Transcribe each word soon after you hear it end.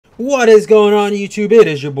What is going on, YouTube? It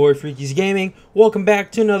is your boy Freaky's Gaming. Welcome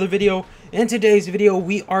back to another video. In today's video,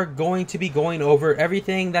 we are going to be going over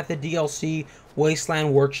everything that the DLC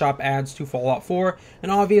Wasteland Workshop adds to Fallout 4.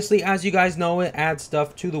 And obviously, as you guys know, it adds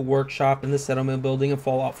stuff to the workshop and the settlement building in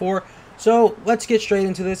Fallout 4. So let's get straight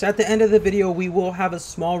into this. At the end of the video, we will have a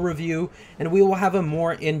small review, and we will have a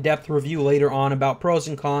more in-depth review later on about pros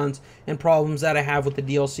and cons and problems that I have with the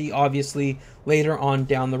DLC, obviously, later on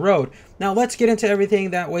down the road. Now let's get into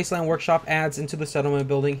everything that Wasteland Workshop adds into the settlement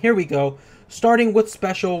building. Here we go. Starting with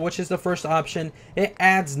special, which is the first option, it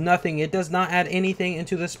adds nothing. It does not add anything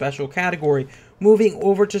into the special category. Moving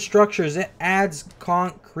over to structures, it adds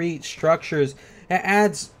concrete structures. It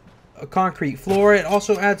adds a concrete floor. It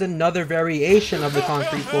also adds another variation of the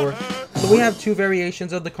concrete floor. So we have two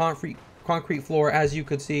variations of the concrete floor, as you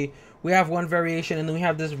could see. We have one variation, and then we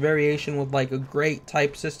have this variation with like a grate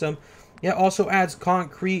type system. It also adds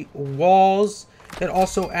concrete walls. It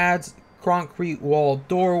also adds concrete wall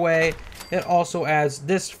doorway. It also adds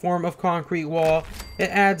this form of concrete wall. It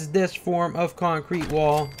adds this form of concrete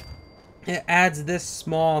wall. It adds this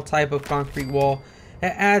small type of concrete wall.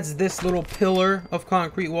 It adds this little pillar of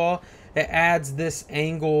concrete wall. It adds this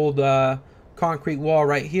angled concrete wall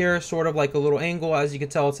right here, sort of like a little angle. As you can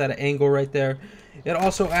tell, it's at an angle right there. It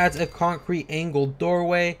also adds a concrete angled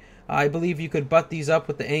doorway. I believe you could butt these up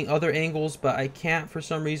with the other angles, but I can't for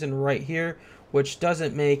some reason right here, which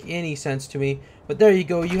doesn't make any sense to me. But there you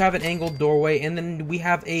go. You have an angled doorway, and then we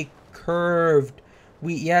have a curved.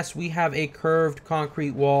 We have a curved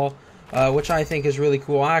concrete wall, which I think is really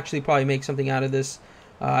cool. I'll actually probably make something out of this.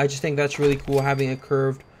 I just think that's really cool, having a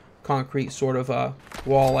curved concrete sort of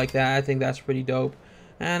wall like that. I think that's pretty dope.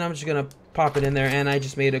 And I'm just gonna pop it in there, and I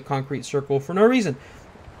just made a concrete circle for no reason.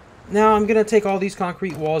 Now I'm gonna take all these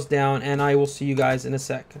concrete walls down, and I will see you guys in a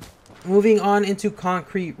sec. Moving on into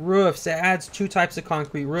concrete roofs, it adds two types of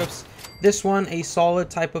concrete roofs. This one, a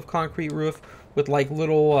solid type of concrete roof with like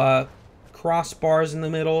little crossbars in the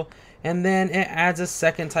middle, and then it adds a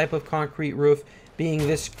second type of concrete roof, being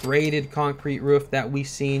this graded concrete roof that we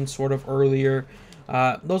seen sort of earlier.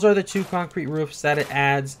 Those are the two concrete roofs that it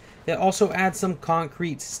adds. It also adds some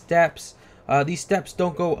concrete steps. These steps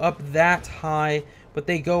don't go up that high, but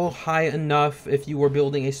they go high enough if you were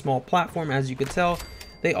building a small platform, as you could tell.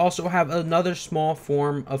 They also have another small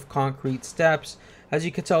form of concrete steps. As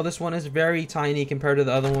you can tell, this one is very tiny compared to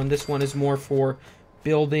the other one. This one is more for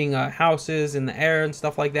building houses in the air and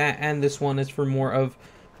stuff like that, and this one is for more of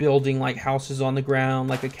building like houses on the ground,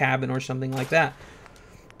 like a cabin or something like that.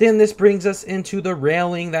 Then this brings us into the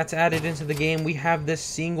railing that's added into the game. We have this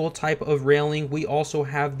single type of railing. We also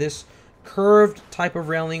have this curved type of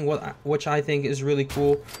railing, which I think is really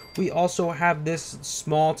cool. We also have this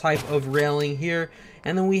small type of railing here,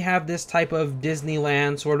 and then we have this type of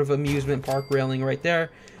Disneyland sort of amusement park railing right there.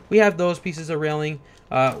 We have those pieces of railing,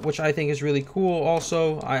 which I think is really cool.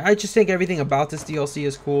 Also, I just think everything about this DLC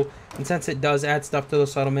is cool, and since it does add stuff to the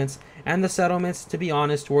settlements, and the settlements, to be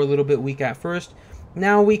honest, were a little bit weak at first.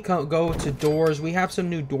 Now we go to doors. We have some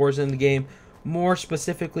new doors in the game. More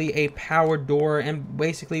specifically, a power door. And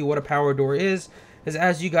basically what a power door is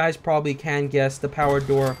as you guys probably can guess, the power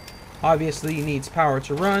door obviously needs power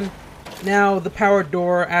to run. Now the power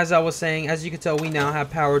door, as I was saying, as you can tell, we now have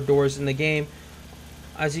power doors in the game.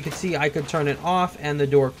 As you can see, I could turn it off and the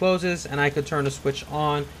door closes, and I could turn the switch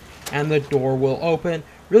on and the door will open.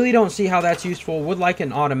 Really don't see how that's useful. Would like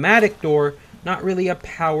an automatic door, not really a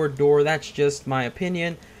power door. That's just my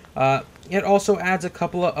opinion. It also adds a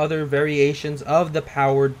couple of other variations of the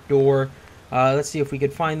powered door. Let's see if we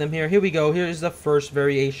could find them here. Here we go. Here's the first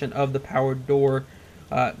variation of the powered door.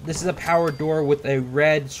 This is a powered door with a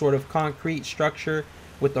red sort of concrete structure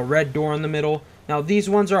with a red door in the middle. Now these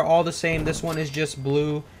ones are all the same. This one is just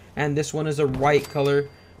blue, and this one is a white color.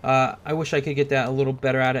 I wish I could get that a little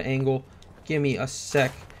better at an angle. Give me a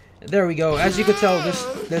sec. There we go. As you can tell,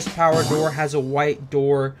 this power door has a white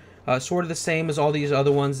door. Sort of the same as all these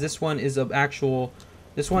other ones. This one is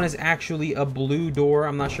actually a blue door.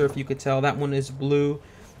 I'm not sure if you could tell. That one is blue,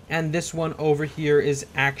 and this one over here is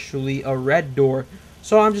actually a red door.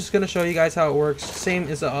 So I'm just gonna show you guys how it works. Same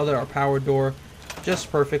as the other power door,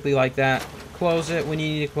 just perfectly like that. Close it when you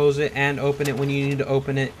need to close it, and open it when you need to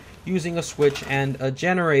open it, using a switch and a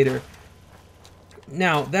generator.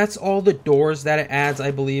 Now that's all the doors that it adds.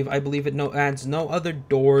 I believe it adds no other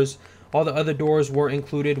doors. All the other doors were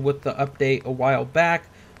included with the update a while back.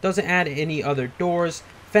 Doesn't add any other doors.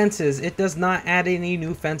 Fences, it does not add any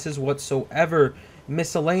new fences whatsoever.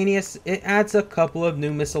 Miscellaneous, it adds a couple of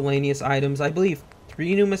new miscellaneous items. I believe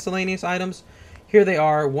 3 new miscellaneous items. Here they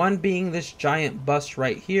are. One being this giant bus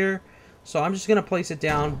right here. So I'm just going to place it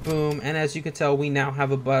down. Boom. And as you can tell, we now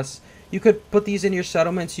have a bus. You could put these in your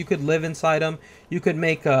settlements. You could live inside them. You could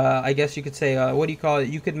make, I guess you could say, what do you call it?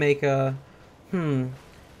 You could make, you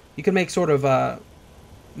could make sort of,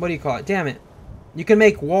 what do you call it? Damn it. You can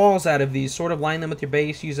make walls out of these, sort of line them with your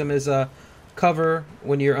base, use them as a cover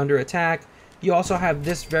when you're under attack. You also have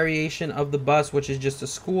this variation of the bus, which is just a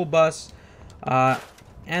school bus.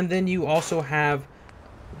 And then you also have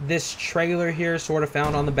this trailer here, sort of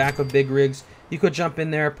found on the back of big rigs. You could jump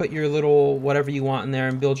in there, put your little whatever you want in there,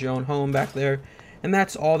 and build your own home back there. And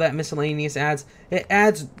that's all that miscellaneous adds.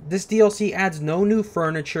 This DLC adds no new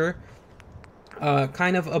furniture.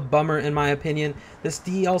 Kind of a bummer in my opinion. This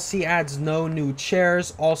DLC adds no new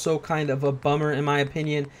chairs, also kind of a bummer in my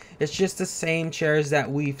opinion. It's just the same chairs that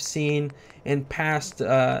we've seen in the past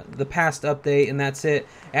update, and that's it.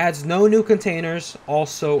 Adds no new containers,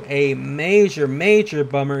 also a major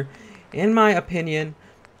bummer in my opinion.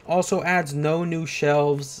 Also adds no new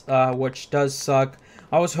shelves, which does suck.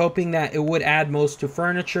 I was hoping that it would add most to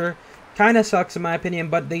furniture. Kind of sucks in my opinion,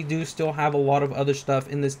 but they do still have a lot of other stuff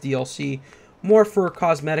in this DLC. More for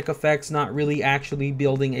cosmetic effects, not really actually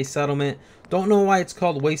building a settlement. Don't know why it's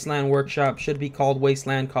called Wasteland Workshop. Should be called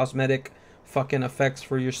Wasteland Cosmetic fucking effects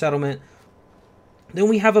for your settlement. Then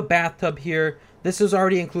we have a bathtub here. This is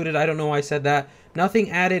already included. I don't know why I said that.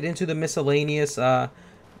 Nothing added into the miscellaneous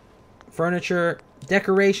furniture.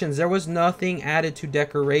 Decorations. There was nothing added to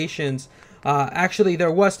decorations. Actually,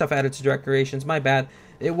 there was stuff added to decorations. My bad.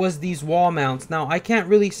 It was these wall mounts. Now, I can't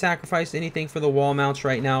really sacrifice anything for the wall mounts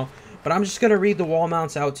right now, but I'm just going to read the wall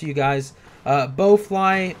mounts out to you guys.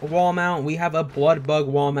 Bowfly wall mount. We have a blood bug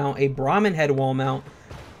wall mount, a Brahmin head wall mount,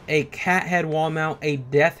 a cat head wall mount, a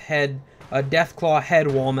death claw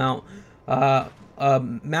head wall mount, a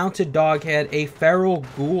mounted dog head, a feral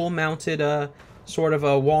ghoul mounted sort of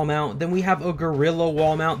a wall mount. Then we have a gorilla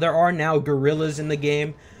wall mount. There are now gorillas in the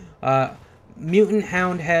game. Mutant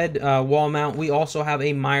hound head wall mount. We also have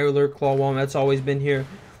a Mirelurk claw wall mount. That's always been here.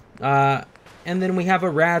 And then we have a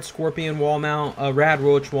rad scorpion wall mount, a rad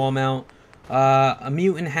roach wall mount, a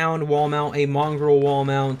mutant hound wall mount, a mongrel wall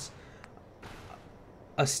mount,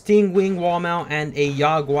 a stingwing wall mount, and a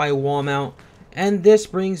yagwai wall mount. And this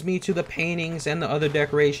brings me to the paintings and the other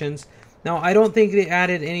decorations. Now, I don't think they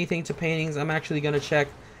added anything to paintings. I'm actually going to check.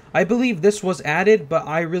 I believe this was added, but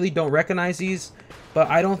I really don't recognize these. But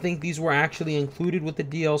I don't think these were actually included with the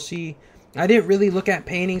DLC. I didn't really look at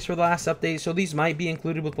paintings for the last update, so these might be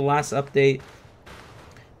included with the last update.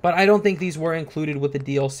 But I don't think these were included with the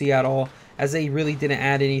DLC at all, as they really didn't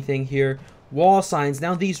add anything here. Wall signs.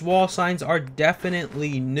 Now, these wall signs are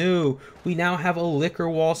definitely new. We now have a liquor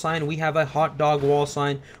wall sign. We have a hot dog wall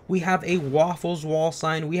sign. We have a waffles wall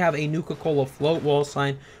sign. We have a Nuka-Cola float wall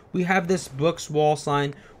sign. We have this books wall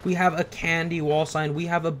sign. We have a candy wall sign. We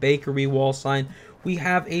have a bakery wall sign. We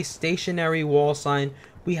have a stationary wall sign.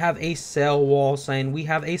 We have a sale wall sign. We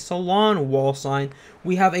have a salon wall sign.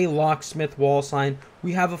 We have a locksmith wall sign.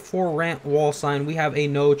 We have a for rent wall sign. We have a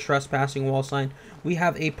no trespassing wall sign. We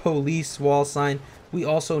have a police wall sign. We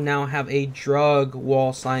also now have a drug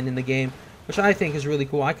wall sign in the game, which I think is really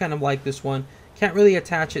cool. I kind of like this one. Can't really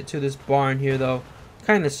attach it to this barn here though.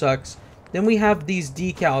 Kind of sucks. Then we have these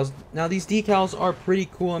decals. Now these decals are pretty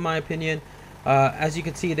cool in my opinion. As you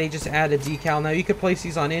can see, they just add a decal. Now you could place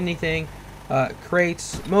these on anything.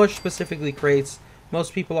 Crates, more specifically crates.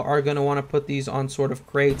 Most people are going to want to put these on sort of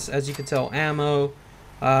crates. As you can tell, ammo.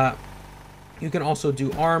 You can also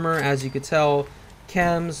do armor, as you could tell.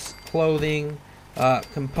 Chems, clothing,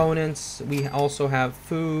 components. We also have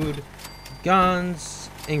food, guns,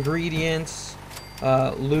 ingredients,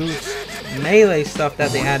 loot, melee stuff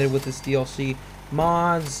that they added with this DLC.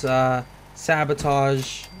 Mods,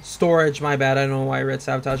 sabotage, storage, my bad, I don't know why I read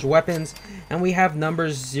sabotage, weapons, and we have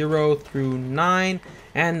numbers 0 through 9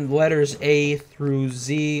 and letters A through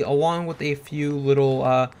Z, along with a few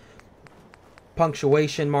little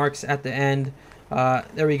punctuation marks at the end.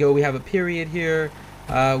 There we go, we have a period here,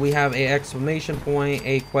 we have a exclamation point,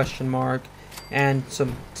 a question mark, and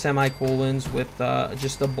some semicolons with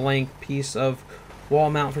just a blank piece of wall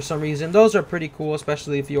mount for some reason. Those are pretty cool,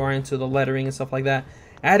 especially if you are into the lettering and stuff like that.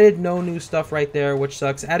 Added no new stuff right there, which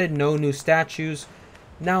sucks. Added no new statues.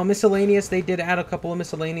 Now, miscellaneous, they did add a couple of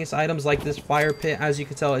miscellaneous items like this fire pit. As you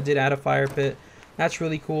can tell, it did add a fire pit. That's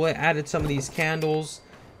really cool. It added some of these candles.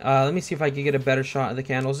 Let me see if I can get a better shot of the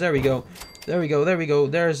candles. There we go. There we go. There we go.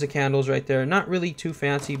 There's the candles right there. Not really too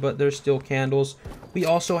fancy, but they're still candles. We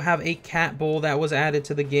also have a cat bowl that was added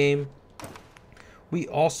to the game. We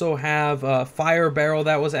also have a fire barrel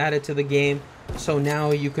that was added to the game. So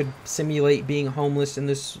now you could simulate being homeless in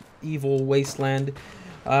this evil wasteland.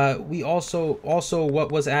 We also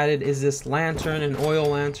what was added is this lantern, an oil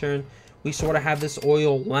lantern. We sort of have this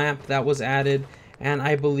oil lamp that was added, and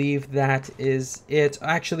I believe that is it.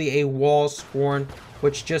 Actually, a wall scorn,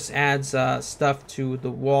 which just adds stuff to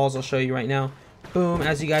the walls. I'll show you right now. Boom.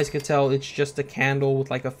 As you guys can tell, it's just a candle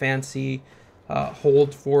with like a fancy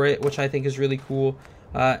hold for it, which I think is really cool.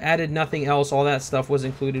 Added nothing else. All that stuff was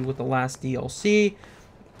included with the last DLC.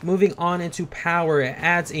 Moving on into power, it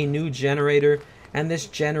adds a new generator, and this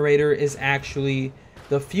generator is actually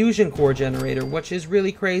the fusion core generator, which is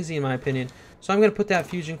really crazy in my opinion. So I'm going to put that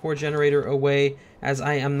fusion core generator away, as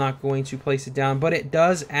I am not going to place it down. But it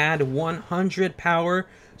does add 100 power,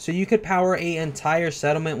 so you could power an entire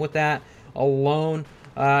settlement with that alone.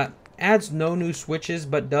 Adds no new switches,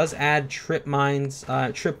 but does add trip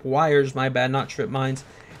wires, my bad, not trip mines.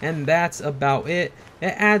 And that's about it.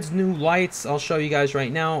 It adds new lights. I'll show you guys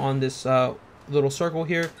right now on this little circle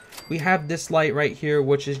here. We have this light right here,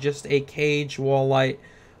 which is just a cage wall light.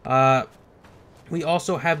 We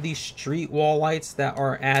also have these street wall lights that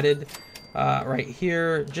are added right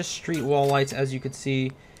here. Just street wall lights, as you can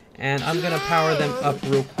see. And I'm going to power them up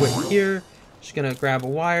real quick here. Just going to grab a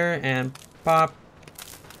wire and pop,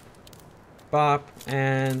 bop,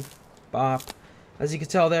 and bop. As you can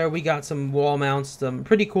tell there, we got some wall mounts, some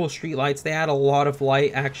pretty cool street lights. They add a lot of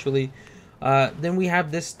light, actually. Then we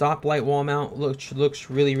have this stoplight wall mount, which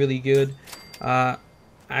looks really, really good. I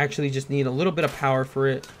actually just need a little bit of power for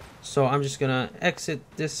it. So I'm just going to exit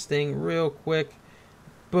this thing real quick.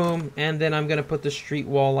 Boom. And then I'm going to put the street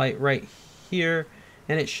wall light right here.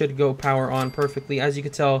 And it should go power on perfectly. As you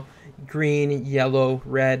can tell, green, yellow,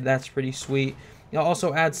 red. That's pretty sweet. You'll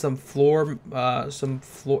also add some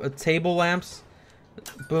table lamps.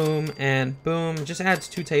 Boom and boom. Just adds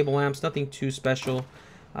 2 table lamps. Nothing too special.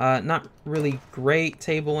 Not really great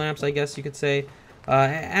table lamps, I guess you could say. It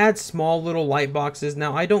adds small little light boxes.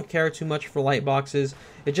 Now, I don't care too much for light boxes.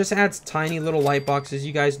 It just adds tiny little light boxes.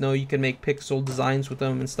 You guys know you can make pixel designs with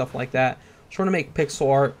them and stuff like that. Trying to make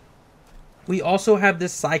pixel art. We also have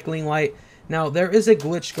this cycling light. Now, there is a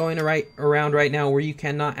glitch going around right now where you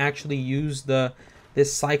cannot actually use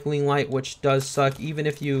this cycling light, which does suck, even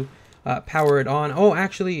if you power it on. Oh,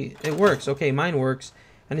 actually, it works. Okay, mine works.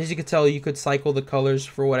 And as you can tell, you could cycle the colors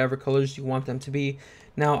for whatever colors you want them to be.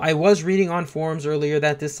 Now, I was reading on forums earlier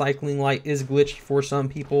that this cycling light is glitched for some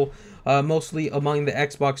people, mostly among the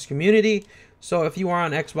Xbox community. So if you are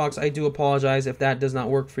on Xbox, I do apologize if that does not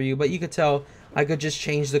work for you. But you could tell I could just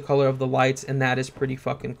change the color of the lights, and that is pretty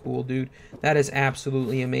fucking cool, dude. That is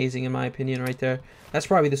absolutely amazing in my opinion right there. That's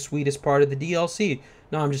probably the sweetest part of the DLC.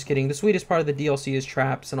 No, I'm just kidding. The sweetest part of the DLC is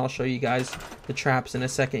traps, and I'll show you guys the traps in a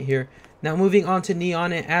second here. Now, moving on to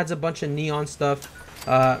neon, it adds a bunch of neon stuff.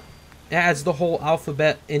 It adds the whole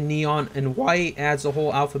alphabet in neon and white. It adds the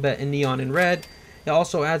whole alphabet in neon and red. It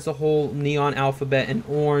also adds the whole neon alphabet in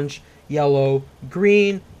orange, yellow,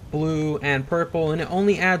 green, blue, and purple. And it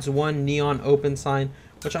only adds 1 neon open sign,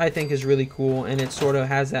 which I think is really cool. And it sort of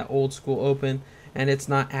has that old school open, and it's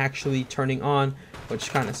not actually turning on,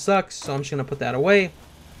 which kind of sucks. So I'm just going to put that away.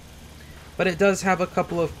 But it does have a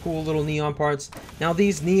couple of cool little neon parts. Now,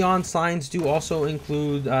 these neon signs do also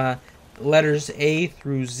include letters A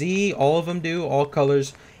through Z. All of them do, all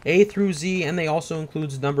colors A through Z, and they also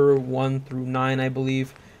includes number 1 through 9, I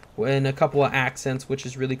believe, and a couple of accents, which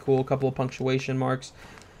is really cool, a couple of punctuation marks.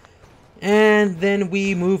 And then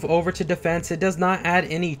we move over to defense. It does not add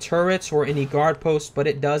any turrets or any guard posts, but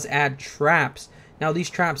it does add traps. Now, these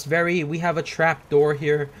traps vary. We have a trap door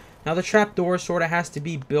here. Now, the trap door sort of has to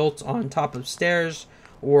be built on top of stairs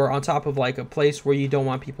or on top of like a place where you don't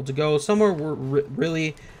want people to go, somewhere where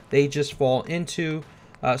really they just fall into.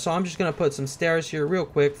 So I'm just going to put some stairs here real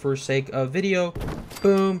quick for sake of video.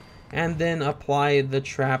 Boom. And then apply the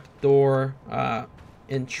trap door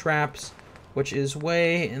in traps, which is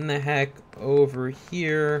way in the heck over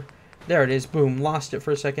here. There it is. Boom. Lost it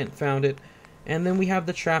for a second. Found it. And then we have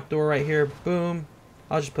the trap door right here. Boom.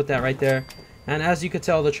 I'll just put that right there. And as you can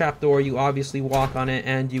tell, the trap door, you obviously walk on it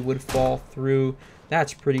and you would fall through.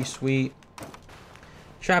 That's pretty sweet.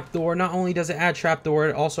 Trapdoor, not only does it add trapdoor,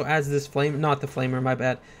 it also adds this flame, not the flamer, my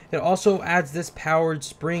bad. It also adds this powered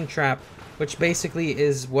spring trap, which basically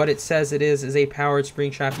is what it says it is a powered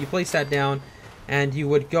spring trap. You place that down and you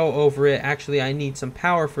would go over it. Actually, I need some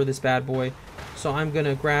power for this bad boy. So I'm going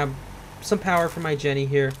to grab some power from my Jenny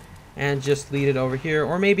here and just lead it over here.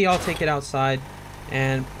 Or maybe I'll take it outside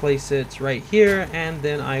and place it right here, and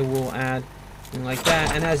then I will add something like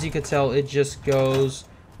that. And as you can tell, it just goes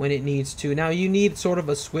when it needs to. Now, you need sort of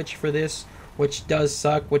a switch for this, which does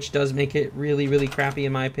suck, which does make it really, really crappy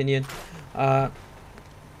in my opinion. But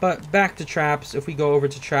back to traps. If we go over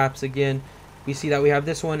to traps again, we see that we have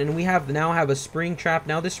this one, and we now have a spring trap.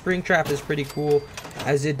 Now this spring trap is pretty cool,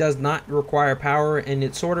 as it does not require power, and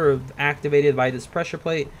it's sort of activated by this pressure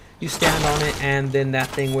plate. You stand on it, and then that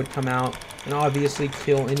thing would come out and obviously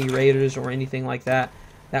kill any raiders or anything like that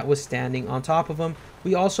that was standing on top of them.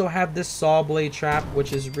 We also have this saw blade trap,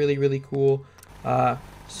 which is really cool.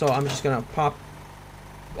 So I'm just gonna pop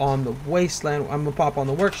on the Wasteland. I'm gonna pop on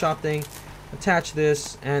the workshop thing, attach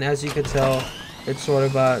this, and as you can tell, it sort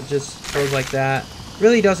of just goes like that.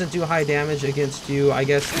 Really doesn't do high damage against you. I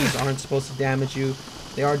guess these aren't supposed to damage you.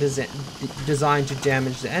 They are designed to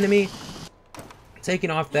damage the enemy. Taking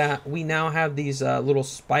off that, we now have these little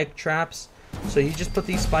spike traps. So you just put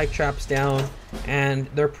these spike traps down, and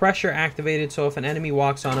they're pressure activated, so if an enemy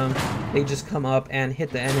walks on them, they just come up and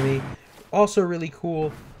hit the enemy. Also really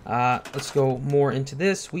cool. Let's go more into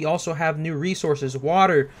this. We also have new resources.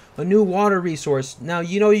 Water, a new water resource. Now,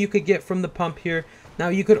 you know, you could get from the pump here. Now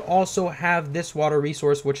you could also have this water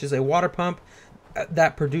resource, which is a water pump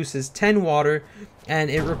that produces 10 water, and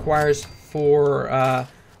it requires 4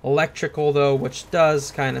 electrical though, which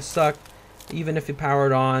does kind of suck even if you power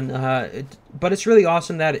it on. But it's really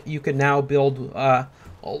awesome that you can now build a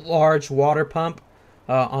large water pump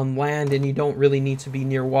on land, and you don't really need to be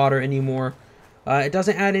near water anymore. It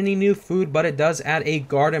doesn't add any new food, but it does add a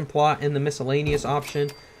garden plot in the miscellaneous option.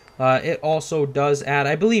 It also does add,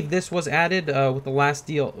 I believe this was added with the last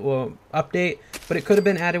update, but it could have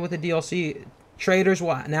been added with the DLC. Traders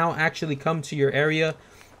will now actually come to your area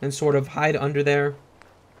and sort of hide under there.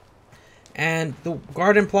 And the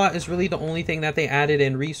garden plot is really the only thing that they added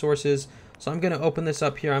in resources. So I'm going to open this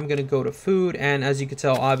up here. I'm going to go to food, and as you can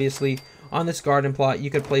tell, obviously on this garden plot you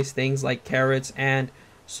could place things like carrots and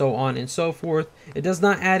so on and so forth. It does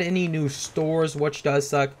not add any new stores, which does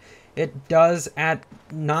suck. It does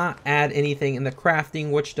not add anything in the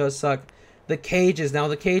crafting, which does suck. The cages, now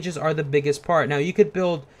the cages are the biggest part. Now you could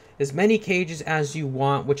build as many cages as you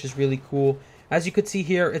want, which is really cool. As you could see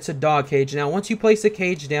here, it's a dog cage. Now once you place the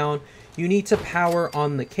cage down, you need to power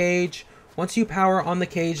on the cage. Once you power on the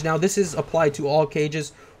cage, now this is applied to all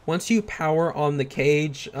cages. Once you power on the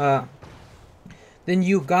cage, then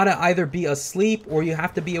you gotta either be asleep or you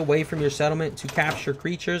have to be away from your settlement to capture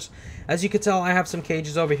creatures. As you can tell, I have some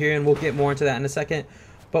cages over here, and we'll get more into that in a second.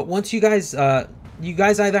 But once you guys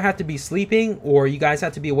either have to be sleeping or you guys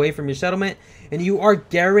have to be away from your settlement, and you are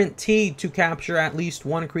guaranteed to capture at least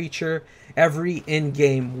 1 creature every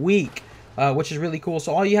in-game week, which is really cool.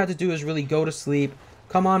 So all you have to do is really go to sleep,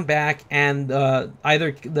 come on back, and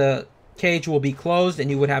either the cage will be closed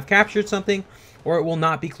and you would have captured something, or it will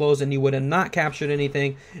not be closed and you would have not captured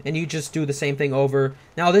anything, and you just do the same thing over.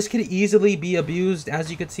 Now this could easily be abused. As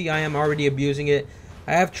you can see, I am already abusing it.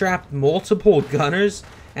 I have trapped multiple gunners,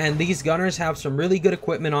 and these gunners have some really good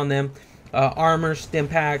equipment on them. Armor, stim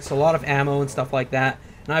packs, a lot of ammo and stuff like that.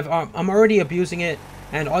 And I'm already abusing it,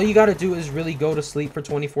 and all you got to do is really go to sleep for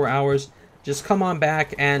 24 hours. Just come on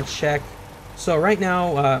back and check. So right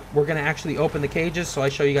now, we're going to actually open the cages, so I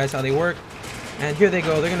show you guys how they work. And here they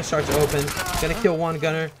go. They're going to start to open. Going to kill 1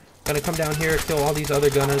 gunner. Going to come down here, kill all these other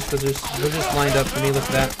gunners, because they're just lined up for me. Look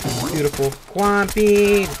at that. Beautiful.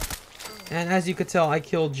 Quamping! And as you could tell, I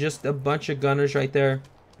killed just a bunch of gunners right there.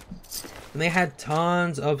 And they had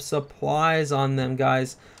tons of supplies on them,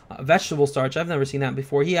 guys. Vegetable starch. I've never seen that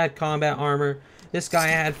before. He had combat armor. This guy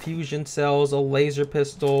had fusion cells, a laser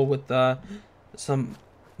pistol with some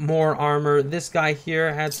more armor. This guy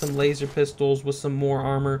here had some laser pistols with some more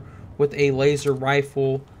armor, with a laser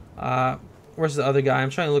rifle. Where's the other guy? I'm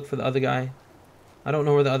trying to look for the other guy. I don't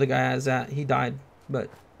know where the other guy is at. He died. But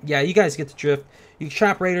yeah, you guys get the drift. You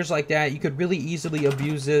trap raiders like that. You could really easily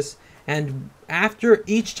abuse this. And after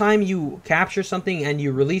each time you capture something and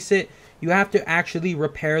you release it, you have to actually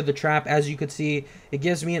repair the trap. As you could see, it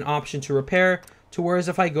gives me an option to repair. To whereas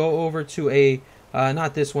if I go over to a,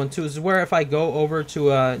 not this one too, is where if I go over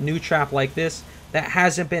to a new trap like this that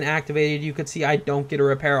hasn't been activated, you could see I don't get a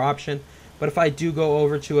repair option. But if I do go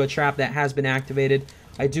over to a trap that has been activated,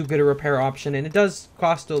 I do get a repair option, and it does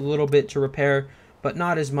cost a little bit to repair, but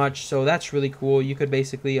not as much. So that's really cool. You could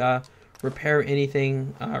basically repair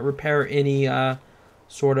anything, repair any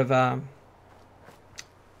sort of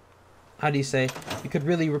how do you say? You could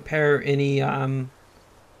really repair any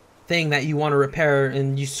thing that you want to repair,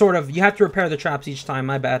 and you have to repair the traps each time.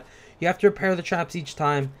 My bad. You have to repair the traps each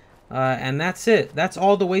time, and that's it. That's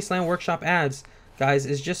all the Wasteland Workshop adds, guys.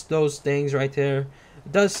 Is just those things right there.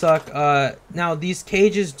 It does suck. Now these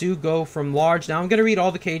cages do go from large. Now I'm gonna read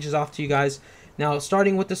all the cages off to you guys. Now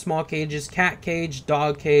starting with the small cages: cat cage,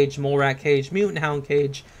 dog cage, mole rat cage, mutant hound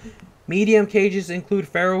cage, Medium cages include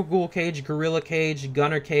Feral Ghoul cage, Gorilla cage,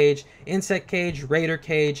 Gunner cage, Insect cage, Raider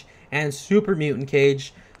cage, and Super Mutant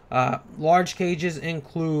cage. Large cages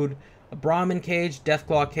include a Brahmin cage,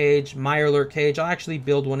 Deathclaw cage, Mirelurk cage. I'll actually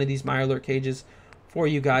build one of these Mirelurk cages for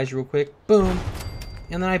you guys real quick. Boom.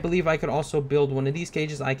 And then I believe I could also build one of these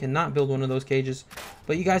cages. I cannot build one of those cages.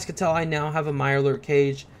 But you guys can tell I now have a Mirelurk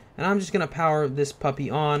cage. And I'm just going to power this puppy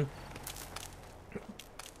on.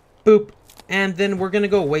 Boop. And then we're going to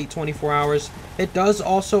go wait 24 hours. It does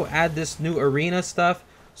also add this new arena stuff.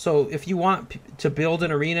 So if you want to build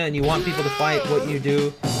an arena and you want people to fight, what you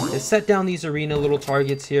do is set down these arena little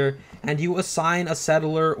targets here. And you assign a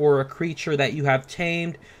settler or a creature that you have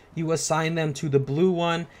tamed. You assign them to the blue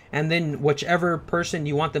one, and then whichever person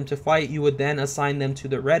you want them to fight, you would then assign them to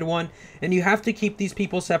the red one. And you have to keep these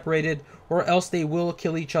people separated, or else they will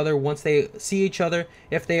kill each other once they see each other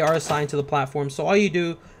if they are assigned to the platform. So all you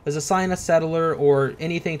do is assign a settler or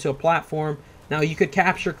anything to a platform. Now you could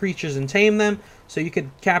capture creatures and tame them. So you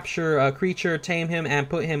could capture a creature, tame him, and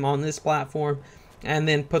put him on this platform, and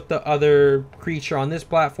then put the other creature on this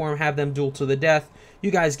platform, have them duel to the death.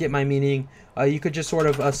 You guys get my meaning. You could just sort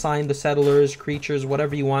of assign the settlers, creatures,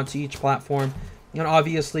 whatever you want to each platform. And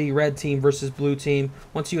obviously, red team versus blue team.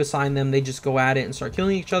 Once you assign them, they just go at it and start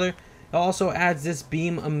killing each other. It also adds this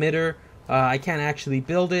beam emitter. I can't actually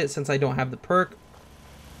build it since I don't have the perk,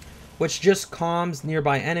 which just calms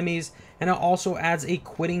nearby enemies. And it also adds a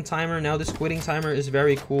quitting timer. Now, this quitting timer is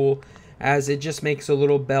very cool, as it just makes a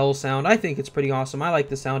little bell sound. I think it's pretty awesome. I like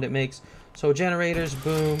the sound it makes. So generators,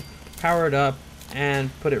 boom, power it up,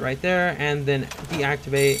 and put it right there, and then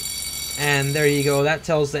deactivate, and there you go. That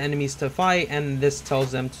tells the enemies to fight, and this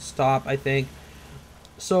tells them to stop, I think.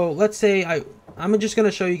 So let's say I'm just going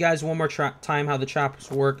to show you guys one more time how the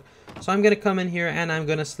traps work. So I'm going to come in here and I'm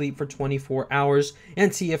going to sleep for 24 hours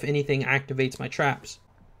and see if anything activates my traps.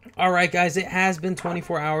 Alright guys, it has been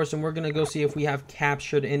 24 hours and we're going to go see if we have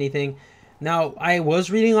captured anything. Now, I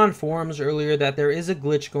was reading on forums earlier that there is a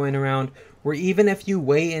glitch going around where even if you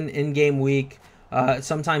wait an in-game week,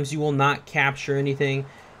 sometimes you will not capture anything.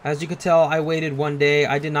 As you could tell, I waited one day.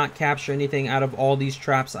 I did not capture anything out of all these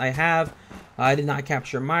traps I have. I did not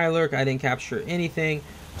capture Mirelurk. I didn't capture anything.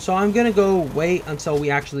 So I'm going to go wait until we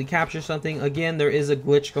actually capture something. Again, there is a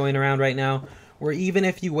glitch going around right now where even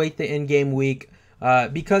if you wait the in-game week,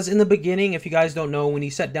 because in the beginning, if you guys don't know, when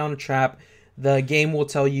you set down a trap, the game will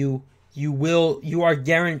tell you you are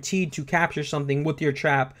guaranteed to capture something with your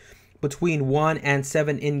trap between 1 and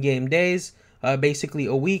 7 in-game days. Basically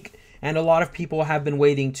a week, and a lot of people have been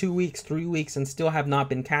waiting 2 weeks, 3 weeks, and still have not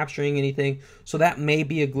been capturing anything. So that may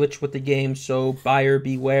be a glitch with the game, so buyer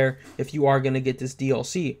beware if you are going to get this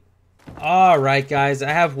DLC. Alright guys,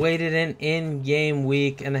 I have waited an in-game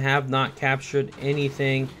week and have not captured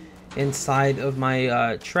anything inside of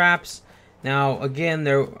my traps. Now again,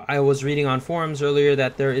 I was reading on forums earlier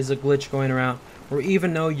that there is a glitch going around where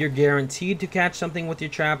even though you're guaranteed to catch something with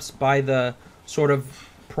your traps by the sort of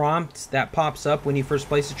prompt that pops up when you first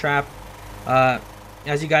place a trap,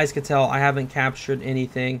 as you guys can tell, I haven't captured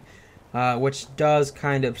anything, which does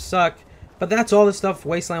kind of suck. But that's all the stuff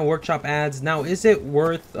Wasteland Workshop adds. Now, is it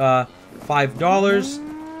worth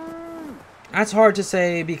 $5? That's hard to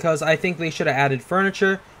say because I think they should have added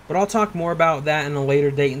furniture, but I'll talk more about that in a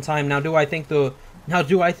later date and time. Now, do I think the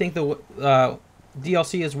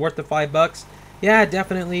DLC is worth the $5? Yeah,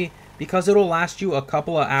 definitely, because it'll last you a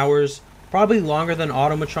couple of hours. Probably longer than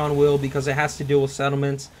Automatron will because it has to deal with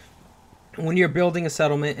settlements. When you're building a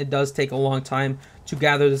settlement, it does take a long time to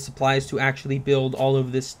gather the supplies to actually build all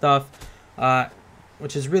of this stuff,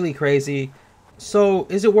 which is really crazy. So,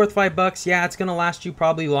 is it worth $5? Yeah, it's going to last you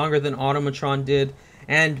probably longer than Automatron did.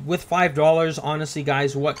 And with $5, honestly,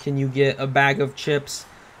 guys, what can you get? A bag of chips,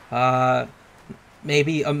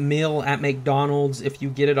 maybe a meal at McDonald's if you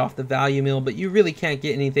get it off the value meal, but you really can't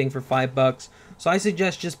get anything for $5. So I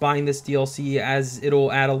suggest just buying this DLC as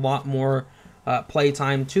it'll add a lot more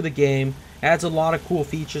playtime to the game. It adds a lot of cool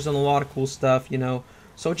features and a lot of cool stuff, you know.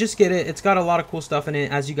 So just get it. It's got a lot of cool stuff in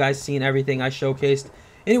it, as you guys seen everything I showcased.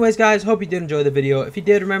 Anyways, guys, hope you did enjoy the video. If you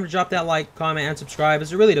did, remember to drop that like, comment, and subscribe,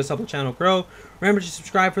 as it really does help the channel grow. Remember to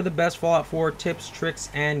subscribe for the best Fallout 4 tips, tricks,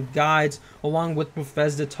 and guides, along with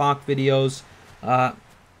Bethesda talk videos.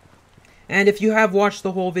 And if you have watched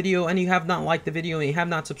the whole video and you have not liked the video and you have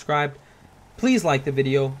not subscribed, please like the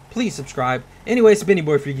video, please subscribe. Anyways, it's been your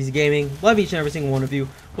boy Freaky Gaming. Love each and every single one of you.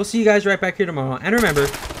 We'll see you guys right back here tomorrow. And remember,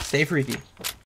 stay freaky.